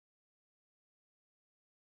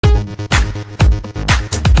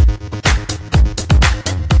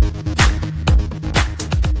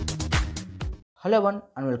Hello everyone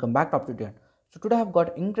and welcome back to Up2Date. So today I've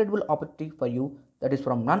got incredible opportunity for you that is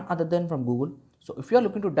from none other than from Google. So if you are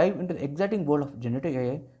looking to dive into the exciting world of generative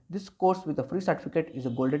AI, this course with a free certificate is a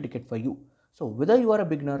golden ticket for you. So whether you are a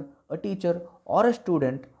beginner, a teacher or a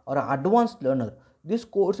student or an advanced learner, this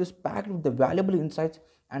course is packed with the valuable insights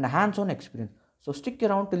and a hands-on experience. So stick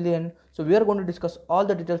around till the end. So we are going to discuss all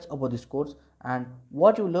the details about this course and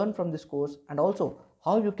what you learn from this course and also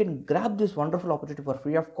how you can grab this wonderful opportunity for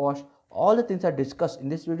free of cost. All the things are discussed in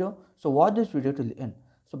this video, so watch this video till the end.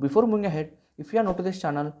 So before moving ahead, if you are new to this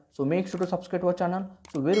channel, so make sure to subscribe to our channel,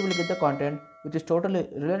 so where you will get the content which is totally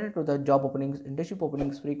related to the job openings, internship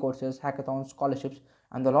openings, free courses, hackathons, scholarships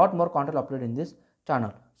and a lot more content uploaded in this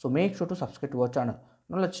channel. So make sure to subscribe to our channel.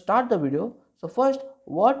 Now let's start the video. So first,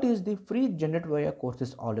 what is the free generative AI course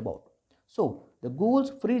is all about? So the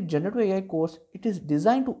Google's free generative AI course, it is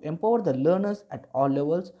designed to empower the learners at all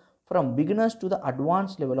levels from beginners to the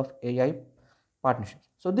advanced level of AI partnerships.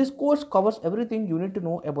 So this course covers everything you need to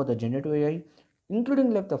know about the generative AI,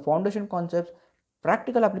 including like the foundation concepts,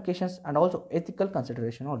 practical applications and also ethical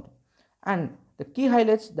consideration also. And the key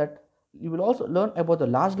highlights that you will also learn about the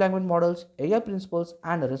large language models, AI principles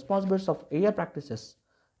and the responsibilities of AI practices.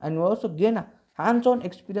 And you also gain a hands-on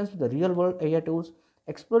experience with the real world AI tools,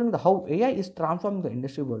 exploring the how AI is transforming the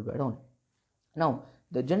industry worldwide only. Now,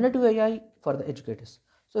 the generative AI for the educators.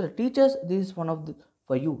 So the teachers, this is one of the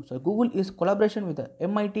for you. So Google is collaboration with the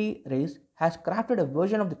MIT Race has crafted a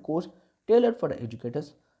version of the course tailored for the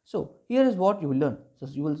educators. So here is what you will learn. So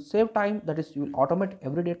you will save time, that is you will automate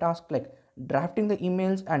everyday tasks like drafting the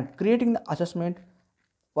emails and creating the assessment,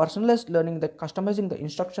 personalized learning, the customizing the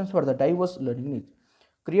instructions for the diverse learning needs,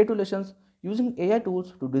 creative lessons using AI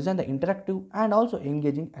tools to design the interactive and also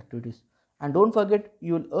engaging activities. And don't forget,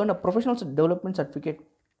 you will earn a professional development certificate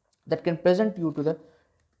that can present you to the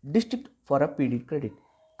district for a PD credit.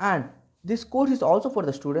 And this course is also for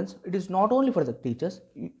the students. It is not only for the teachers.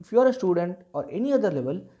 If you are a student or any other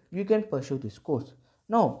level, you can pursue this course.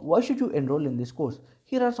 Now, why should you enroll in this course?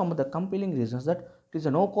 Here are some of the compelling reasons that it is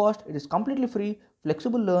a no cost, it is completely free,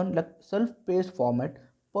 flexible learn, like self-paced format,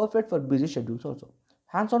 perfect for busy schedules also.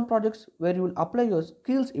 Hands-on projects where you will apply your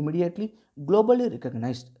skills immediately, globally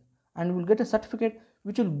recognized, and you will get a certificate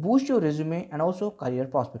which will boost your resume and also career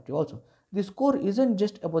perspective also. This course isn't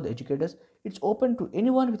just about the educators, it's open to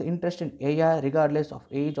anyone with interest in AI regardless of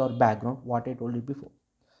age or background, what I told you before.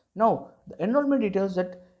 Now, the enrollment details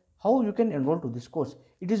that how you can enroll to this course.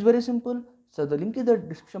 It is very simple. So the link is in the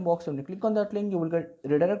description box. When you click on that link, you will get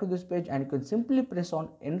redirected to this page and you can simply press on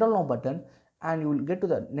enroll now button and you will get to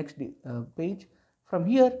the next page. From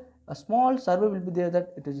here, a small survey will be there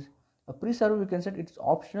that it is a pre-survey, we can set it's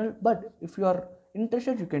optional, but if you are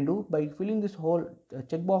interested, you can do by filling this whole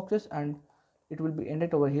check boxes and it will be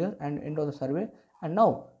ended over here and end of the survey. And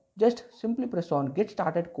now just simply press on get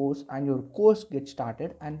started course and your course gets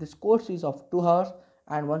started, and this course is of 2 hours,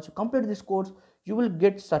 and once you complete this course you will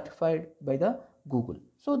get certified by the Google.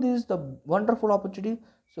 So this is the wonderful opportunity.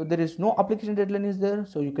 So there is no application deadline is there,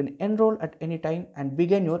 so you can enroll at any time and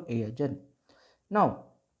begin your AI journey. Now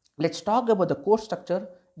let's talk about the course structure.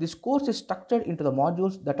 This course is structured into the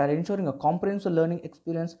modules that are ensuring a comprehensive learning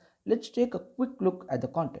experience. Let's take a quick look at the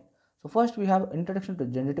content. So first we have introduction to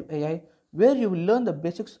generative AI, where you will learn the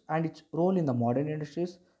basics and its role in the modern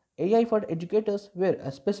industries. AI for educators, where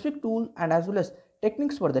a specific tool and as well as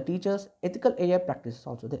techniques for the teachers, ethical AI practices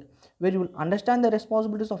also there, where you will understand the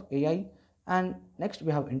responsibilities of AI. And next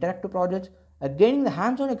we have interactive projects, gaining the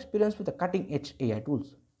hands-on experience with the cutting-edge AI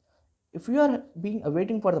tools. If you are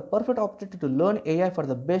waiting for the perfect opportunity to learn AI for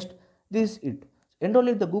the best, this is it. Enroll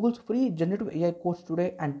in the Google's free generative AI course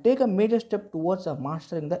today and take a major step towards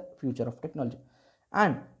mastering the future of technology.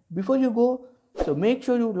 And before you go, so make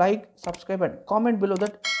sure you like, subscribe and comment below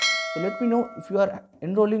that. So let me know if you are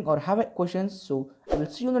enrolling or have questions. So I will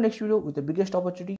see you in the next video with the biggest opportunity.